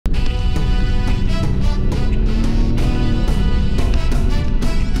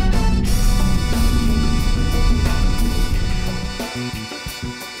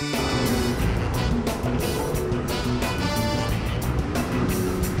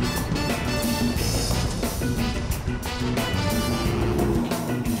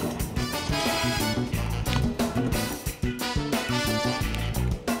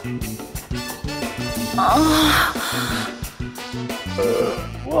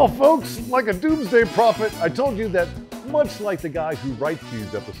Well, folks, like a doomsday prophet, I told you that much like the guy who writes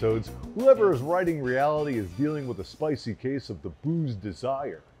these episodes, whoever is writing reality is dealing with a spicy case of the booze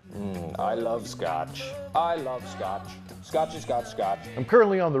desire. I love scotch. I love scotch. Scotchy, scotch, scotch. I'm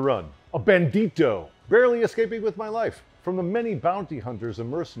currently on the run, a bandito, barely escaping with my life from the many bounty hunters and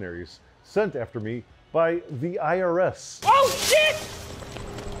mercenaries sent after me by the IRS. Oh shit!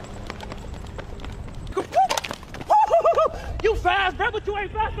 You fast, bro, but you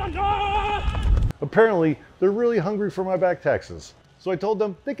ain't fast enough! Apparently, they're really hungry for my back taxes, so I told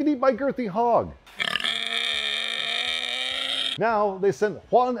them they could eat my girthy hog. Now, they sent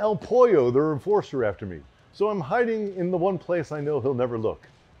Juan El Pollo, their enforcer, after me, so I'm hiding in the one place I know he'll never look,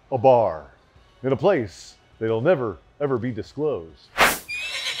 a bar, in a place that'll never, ever be disclosed.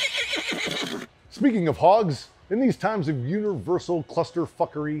 Speaking of hogs, in these times of universal cluster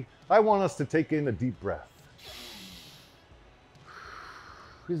fuckery, I want us to take in a deep breath.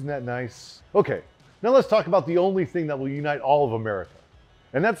 Isn't that nice? Okay, now let's talk about the only thing that will unite all of America.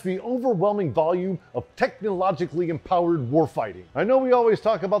 And that's the overwhelming volume of technologically empowered warfighting. I know we always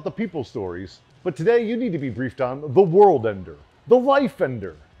talk about the people stories, but today you need to be briefed on the world ender, the life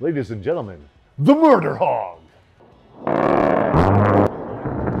ender. Ladies and gentlemen, the Murderhog.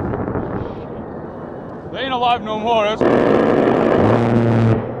 They ain't alive no more. That's...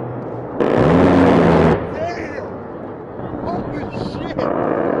 Damn! Holy shit!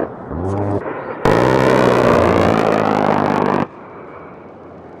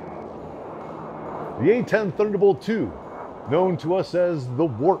 The A-10 Thunderbolt II, known to us as the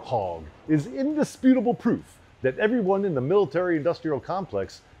Warthog, is indisputable proof that everyone in the military-industrial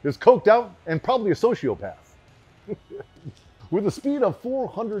complex is coked out and probably a sociopath. With a speed of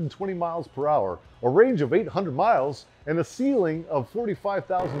 420 miles per hour, a range of 800 miles, and a ceiling of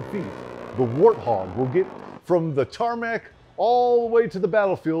 45,000 feet, the Warthog will get from the tarmac all the way to the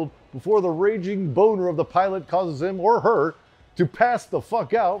battlefield before the raging boner of the pilot causes him or her to pass the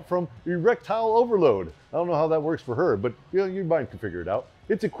fuck out from erectile overload. I don't know how that works for her, but you might can figure it out.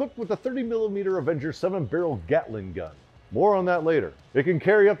 It's equipped with a 30mm Avenger 7-barrel Gatling gun. More on that later. It can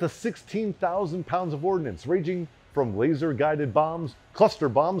carry up to 16,000 pounds of ordnance, ranging from laser-guided bombs, cluster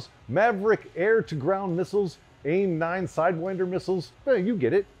bombs, Maverick air-to-ground missiles, AIM-9 Sidewinder missiles. You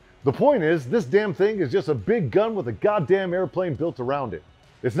get it. The point is, this damn thing is just a big gun with a goddamn airplane built around it.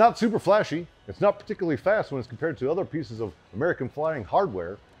 It's not super flashy, it's not particularly fast when it's compared to other pieces of American flying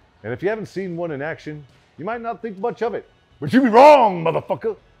hardware, and if you haven't seen one in action, you might not think much of it. But you'd be wrong,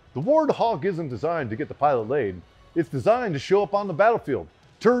 motherfucker! The Warthog isn't designed to get the pilot laid, it's designed to show up on the battlefield,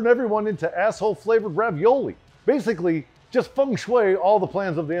 turn everyone into asshole-flavored ravioli. Basically, just feng shui all the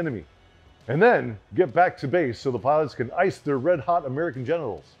plans of the enemy, and then get back to base so the pilots can ice their red-hot American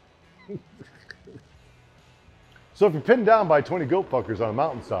genitals. So if you're pinned down by 20 goat fuckers on a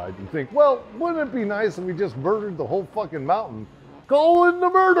mountainside and think, well, wouldn't it be nice if we just murdered the whole fucking mountain? Call in the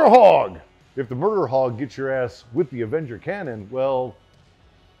Murderhog! If the Murderhog gets your ass with the Avenger cannon, well...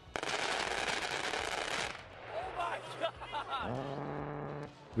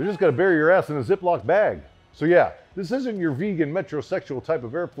 they're just gonna bury your ass in a Ziploc bag. So yeah, this isn't your vegan metrosexual type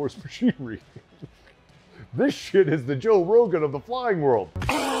of Air Force machinery. This shit is the Joe Rogan of the flying world.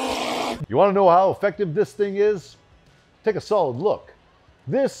 You wanna know how effective this thing is? Take a solid look.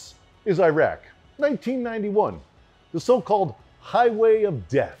 This is Iraq, 1991, the so-called Highway of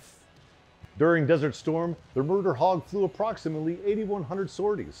Death. During Desert Storm, the Murderhog flew approximately 8,100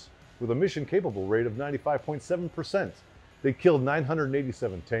 sorties with a mission-capable rate of 95.7%. They killed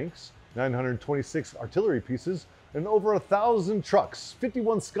 987 tanks, 926 artillery pieces, and over 1,000 trucks,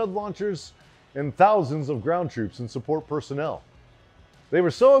 51 Scud launchers, and thousands of ground troops and support personnel. They were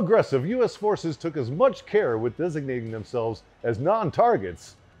so aggressive, U.S. forces took as much care with designating themselves as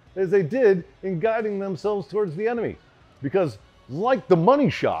non-targets as they did in guiding themselves towards the enemy. Because, like the money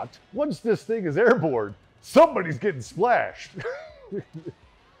shot, once this thing is airborne, somebody's getting splashed.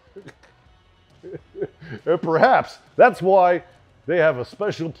 And perhaps that's why they have a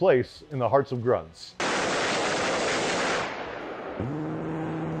special place in the hearts of grunts.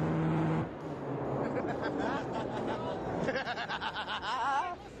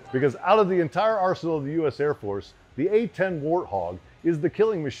 Because out of the entire arsenal of the U.S. Air Force, the A-10 Warthog is the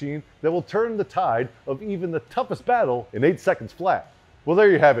killing machine that will turn the tide of even the toughest battle in 8 seconds flat. Well,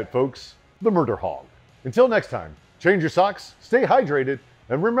 there you have it, folks. The Murderhog. Until next time, change your socks, stay hydrated,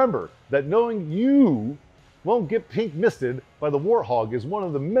 and remember that knowing you won't get pink misted by the Warthog is one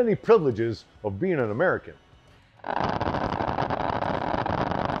of the many privileges of being an American.